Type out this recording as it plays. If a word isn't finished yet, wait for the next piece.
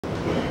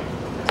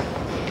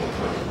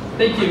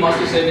Thank you,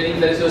 Master Seven,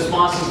 fellow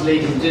Toastmasters,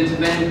 ladies and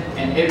gentlemen,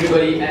 and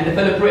everybody, and the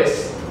fellow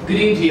press. Good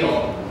evening to you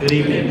all. Good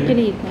evening. Good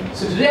evening.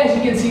 So today, as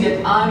you can see,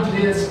 that I'm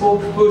today the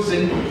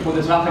spokesperson for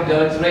the Traffic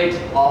Directorate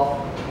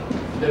of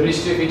the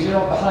Ministry of Interior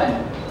of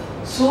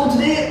Bahrain. So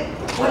today,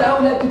 what I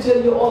would like to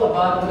tell you all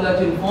about, what I would like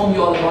to inform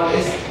you all about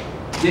is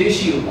the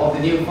issue of the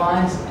new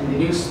fines and the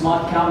new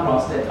smart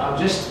cameras that are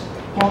just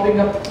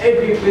popping up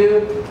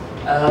everywhere,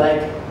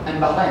 like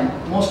in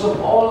Bahrain. Most of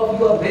all of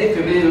you are very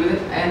familiar with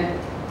it, and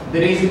the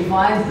raising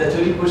fines, the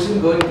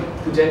 30% going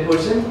to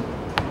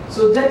 10%.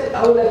 So that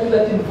I would like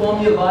to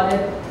inform you about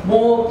it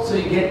more, so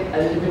you get a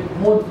little bit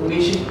more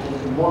information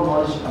and more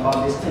knowledge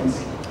about these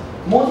things.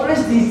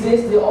 Motorists these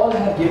days, they all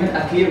have given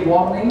a clear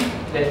warning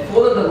that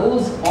follow the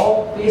rules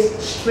or face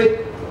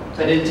strict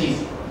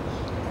penalties.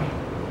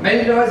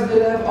 Many drivers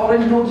will have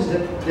already noticed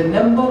that the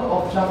number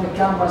of traffic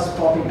cameras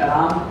popping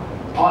around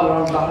all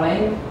around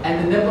Bahrain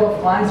and the number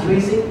of fines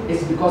raising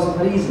is because of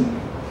a reason.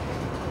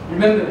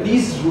 Remember,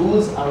 these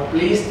rules are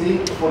placed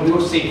there for your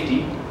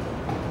safety,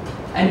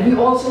 and we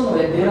also know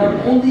that there are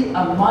only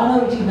a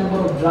minority number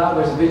of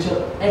drivers which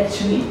are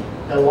actually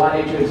the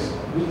violators,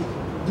 which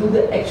do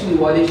the actual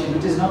violation,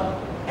 which is not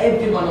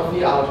every one of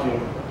you out here.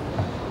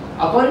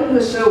 According to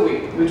a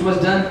survey which was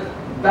done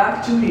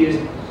back 2 years,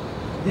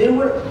 there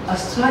were a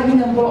staggering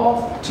number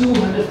of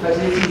 200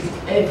 fatalities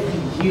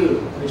every year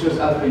which was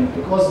occurring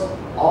because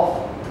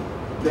of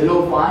the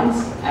low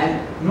fines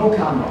and no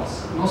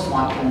cameras, no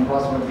smart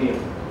cameras were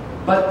there.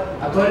 But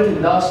according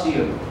to last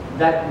year,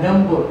 that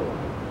number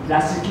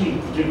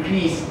drastically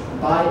decreased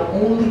by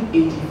only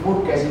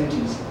 84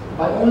 casualties,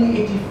 by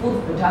only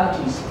 84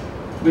 fatalities,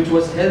 which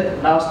was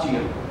held last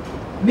year.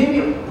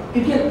 Maybe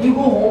you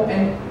go home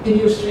and in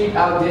your street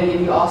out there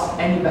and you ask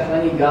any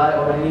Bahraini guy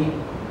or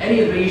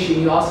any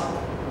relation, you ask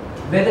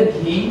whether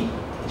he,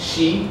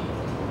 she,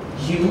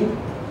 you,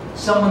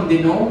 someone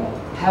they know,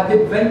 have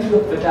they went through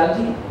a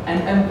fatality,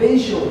 and I'm very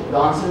sure the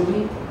answer will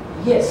be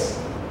yes.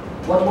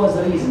 What was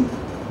the reason?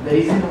 The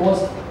reason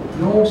was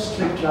no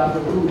strict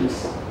traffic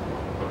rules.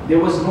 There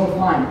was no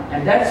fine,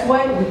 and that's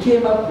why we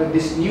came up with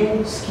this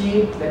new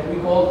scheme that we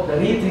call the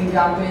Rethink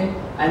campaign,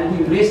 and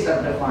we raised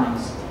up the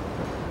fines.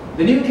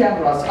 The new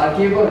cameras are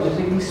capable of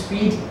detecting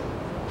speed,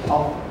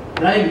 of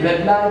running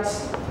red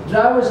lights,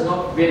 drivers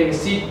not wearing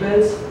seat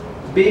belts,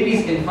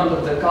 babies in front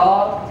of the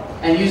car,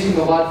 and using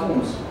mobile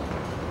phones.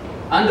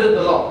 Under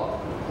the law,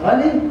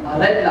 running a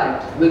red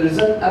light will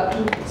result up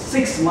to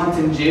 6 months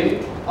in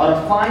jail or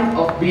a fine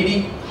of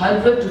BD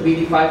 100 to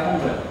BD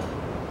 500,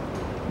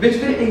 which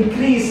will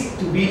increase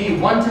to BD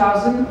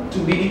 1000 to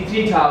BD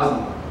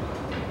 3000,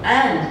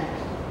 and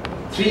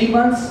 3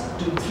 months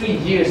to 3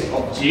 years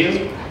of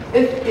jail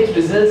if it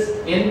results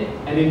in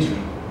an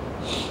injury.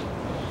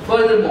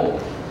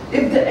 Furthermore,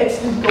 if the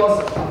accident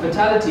causes a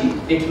fatality,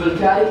 it will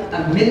carry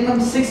a minimum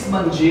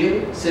 6-month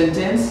jail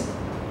sentence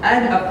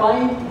and a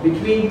fine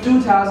between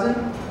 2000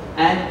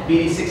 and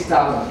BD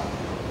 6000.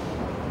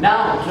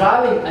 Now,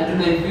 driving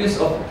under the influence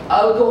of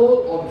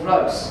alcohol or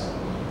drugs,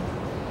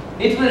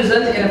 it will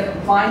result in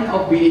a fine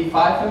of BD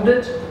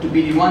 500 to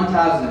BD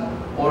 1000,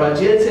 or a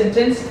jail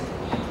sentence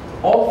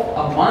of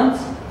a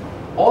month,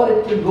 or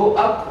it can go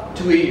up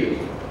to a year.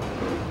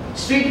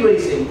 Street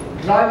racing,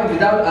 driving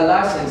without a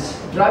license,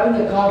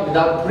 driving a car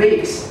without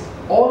brakes,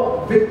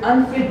 or with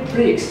unfit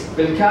brakes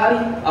will carry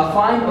a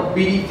fine of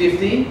BD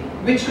 50,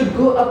 which could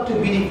go up to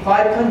BD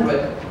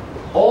 500,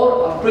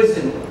 or a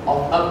prison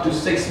of up to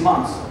 6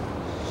 months.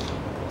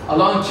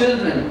 Allowing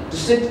children to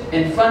sit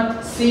in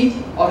front seat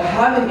or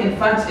having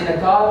infants in a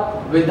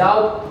car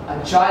without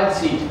a child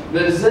seat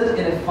will result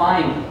in a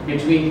fine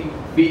between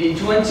BD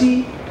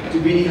 20 to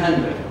BD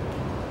 100.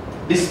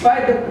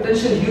 Despite the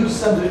potential huge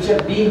sums which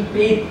are being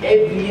paid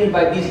every year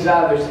by these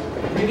drivers,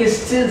 we can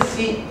still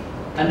see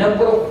a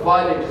number of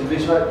violators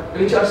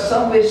which are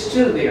somewhere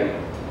still there.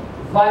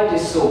 Why it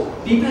is so?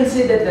 People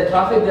say that the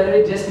traffic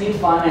directorate just need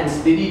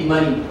finance, they need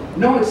money.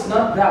 No, it's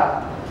not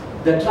that.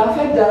 The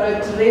traffic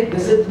directorate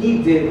doesn't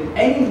need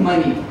any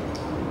money.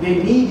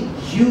 They need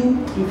you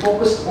to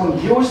focus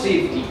on your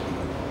safety.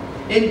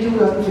 In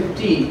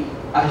 2015,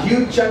 a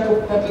huge chunk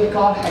of petrol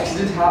car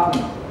accidents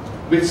happened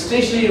with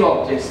stationary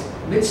objects.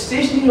 With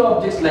stationary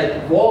objects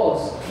like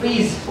walls,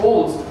 trees,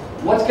 poles.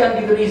 What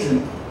can be the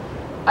reason?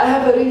 I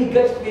have a really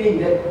gut feeling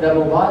that the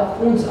mobile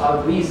phones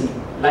are the reason.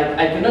 Like,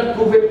 I cannot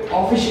prove it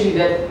officially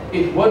that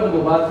it were the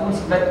mobile phones,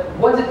 but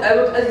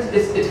whatever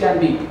it can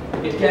be.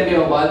 It can be a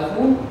mobile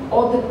phone,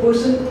 or the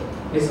person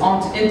is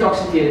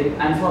intoxicated,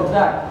 and for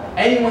that,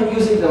 anyone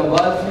using the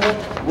mobile phone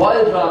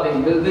while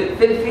driving will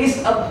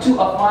face up to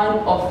a fine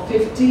of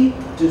 50 to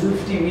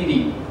 250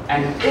 BD,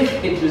 and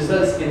if it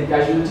results in a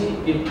casualty,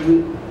 it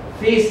will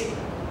face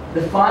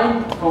the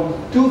fine from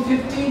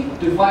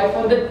 250 to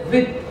 500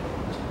 with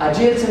a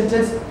jail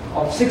sentence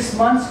of 6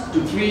 months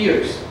to 3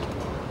 years.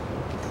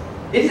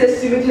 It is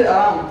estimated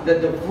around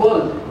that the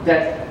world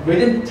that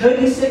within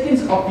 30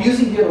 seconds of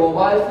using your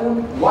mobile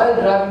phone while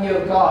driving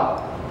your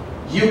car,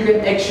 you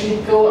can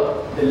actually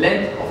cover the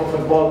length of a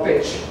football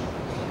pitch.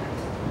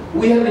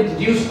 we have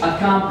introduced a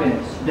campaign,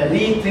 the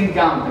Rethink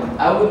campaign.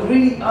 I would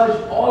really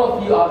urge all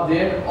of you out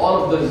there,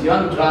 all of those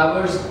young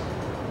drivers,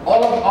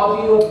 all of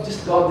you who have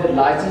just got their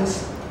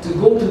license, to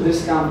go to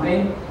this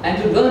campaign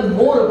and to learn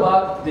more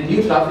about the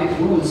new traffic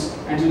rules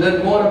and to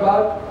learn more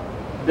about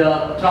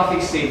the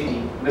traffic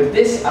safety. With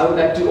this, I would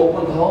like to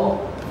open the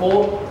hall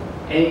for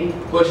any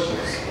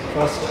questions.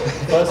 First.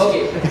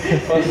 Okay,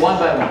 one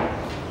by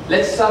one.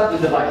 Let's start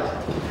with the right.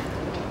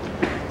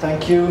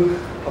 Thank you,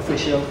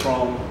 official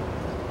from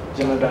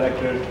General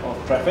Directorate of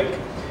Traffic.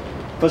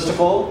 First of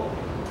all,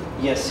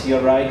 yes, you're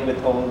right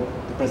with all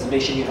the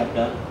presentation you have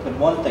done. But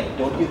one thing,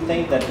 don't you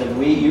think that the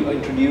way you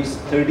introduce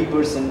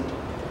 30%,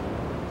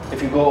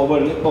 if you go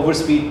over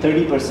speed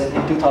 30%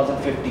 in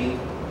 2015,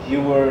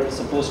 you were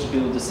supposed to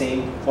do the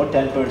same for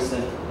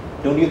 10%.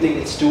 Don't you think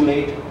it's too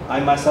late? I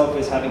myself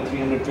is having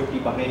 350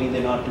 Bahraini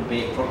dinar to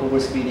pay for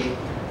overspeeding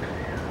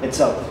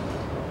itself.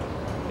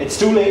 It's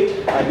too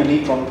late, I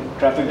believe, from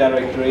Traffic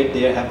Directorate.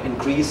 They have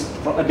decreased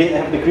from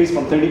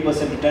 30%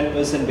 to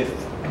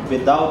 10%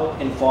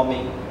 without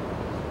informing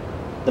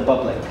the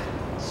public.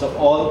 So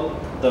all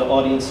the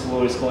audience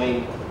who is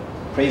going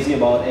crazy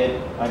about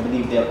it, I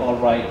believe they're all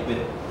right with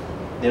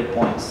their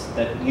points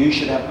that you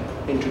should have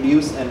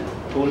introduced and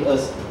told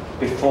us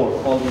before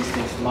all these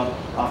things, not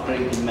after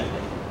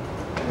implementing.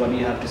 What do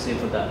you have to say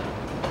for that?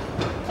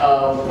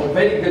 A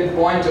very good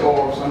point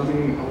or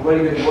something, a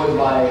very good word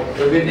by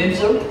your name,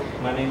 sir?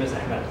 My name is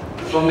Ahmed.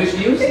 From which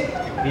news?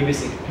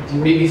 BBC.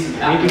 BBC.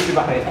 BBC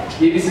Bahrain.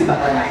 BBC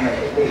Bahrain, Ahmed.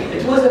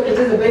 It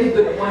is a very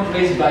good point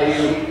raised by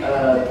you,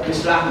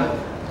 Mr. Ahmed.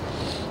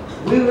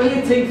 We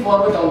really think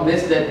forward on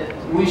this that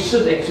we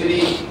should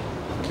actually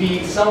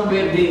be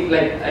somewhere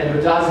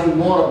advertising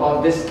more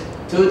about this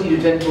 30 to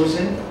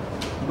 10%.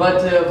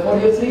 But for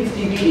your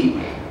 350 BD,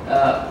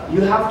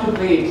 you have to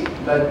pay it,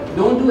 but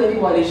don't do any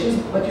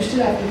violations, but you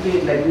still have to pay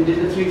it like you did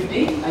the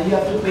 350 and you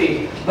have to pay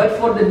it. But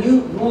for the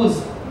new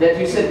rules that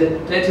you said,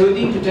 that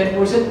 30 to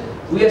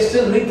 10%, we are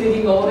still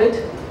rethinking over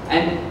it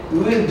and we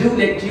will do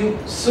let you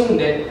soon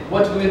that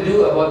what we will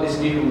do about these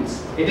new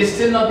rules. It is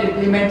still not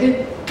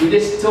implemented. We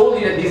just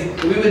told you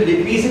that we will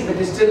decrease it, but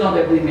it's still not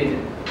implemented.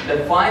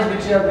 The fines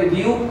which are with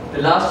you,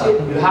 the last year,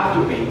 you have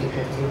to pay.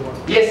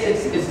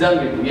 Yes, it's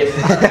done with you. Yes.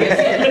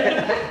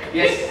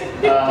 Yes.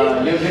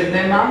 Your good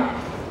name, ma'am?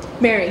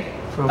 Mary.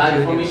 From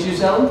which you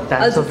sell?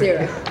 Al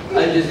Jazeera.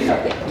 Al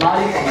Jazeera.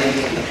 Mari from Al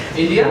Jazeera.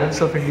 India?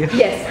 Times of India.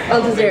 Yes,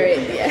 Al Jazeera,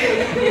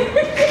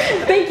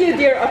 India. Thank you,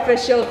 dear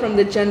official from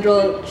the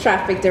General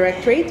Traffic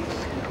Directorate.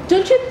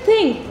 Don't you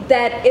think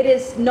that it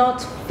is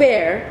not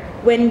fair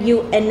when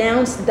you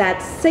announce that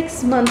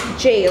 6-month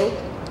jail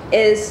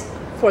is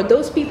for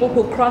those people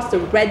who cross the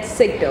red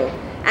signal,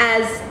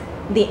 as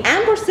the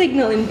amber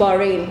signal in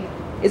Bahrain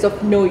is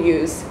of no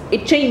use.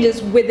 It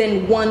changes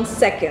within 1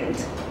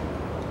 second.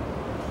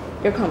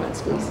 Your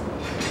comments, please.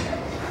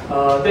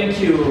 Thank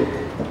you,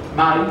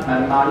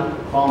 Madam Mari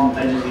from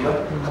Al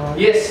Jazeera.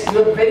 Yes,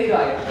 you're very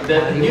right.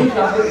 The new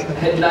traffic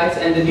headlights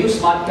and the new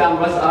smart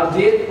cameras are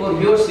there for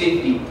your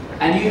safety.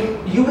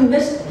 And you will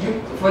miss,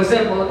 for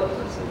example,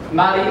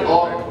 Mari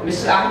or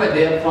Mr. Ahmed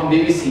there from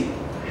BBC.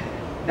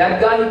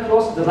 That guy who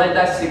crossed the red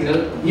light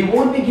signal, he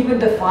won't be given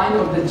the fine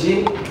or the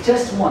jail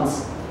just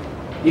once.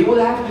 He will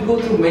have to go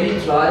through many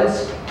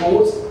trials,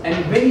 courts, and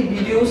many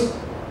videos,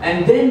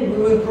 and then we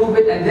will prove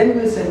it, and then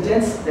we will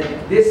sentence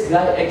that this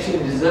guy actually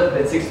deserved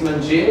that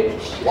 6-month jail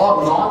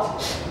or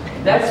not.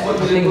 That's what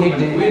we will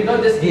do. We will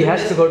not just he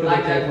has to go to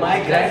like the that. My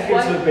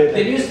grandkids will pay that.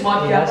 The new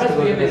smart cameras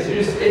we have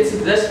introduced, it's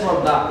just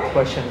for that.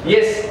 Question.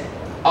 Yes.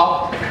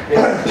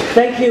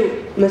 Thank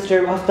you,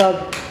 Mr.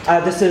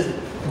 Aftab. This is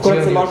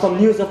Quran from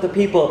News of the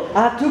People.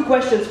 I have 2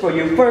 questions for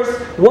you. First,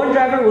 one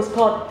driver was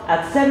caught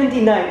at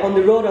 79 on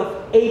the road of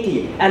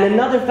 80 and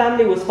another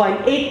family was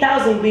fined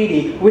 8,000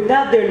 BD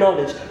without their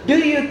knowledge. Do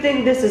you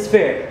think this is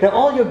fair? Now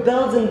all your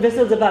bells and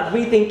whistles about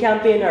Rethink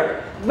campaign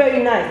are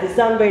very nice, they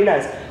sound very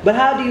nice. But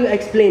how do you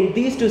explain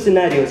these 2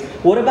 scenarios?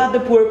 What about the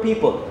poor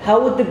people?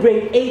 How would they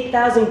bring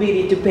 8,000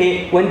 BD to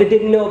pay when they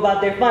didn't know about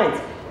their fines?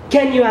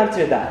 Can you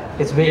answer that?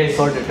 It's very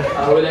important.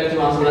 I would like to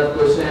answer that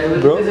question.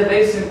 It's a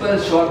very simple,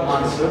 short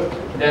answer.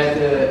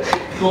 That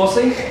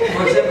crossing,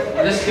 for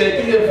example, just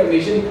collecting your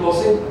information,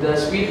 crossing the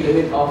speed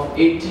limit of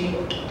 80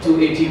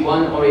 to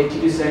 81 or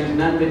 80 to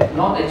 79 will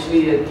not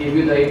actually give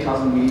you the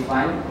 8,000 BD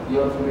fine.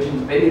 Your information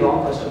is very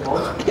wrong, first of all.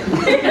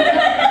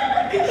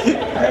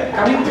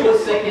 Coming to a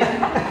second,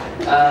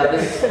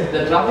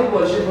 the traffic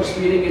version for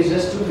speeding is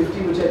just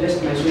 250, which I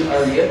just mentioned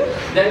earlier.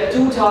 That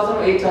 2,000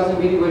 or 8,000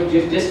 BD, which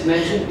you just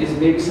mentioned, is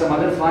maybe some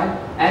other fine,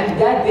 and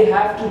that they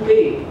have to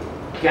pay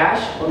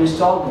cash or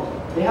installment.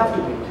 They have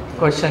to pay.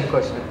 Question.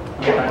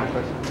 Yeah.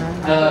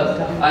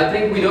 I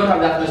think we don't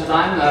have that much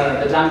time.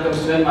 The time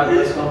comes to end, my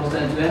press conference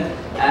comes to end.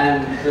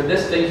 And with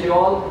this, thank you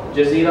all.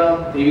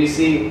 Jazeera,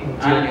 BBC,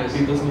 and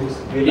People's News.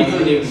 People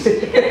News.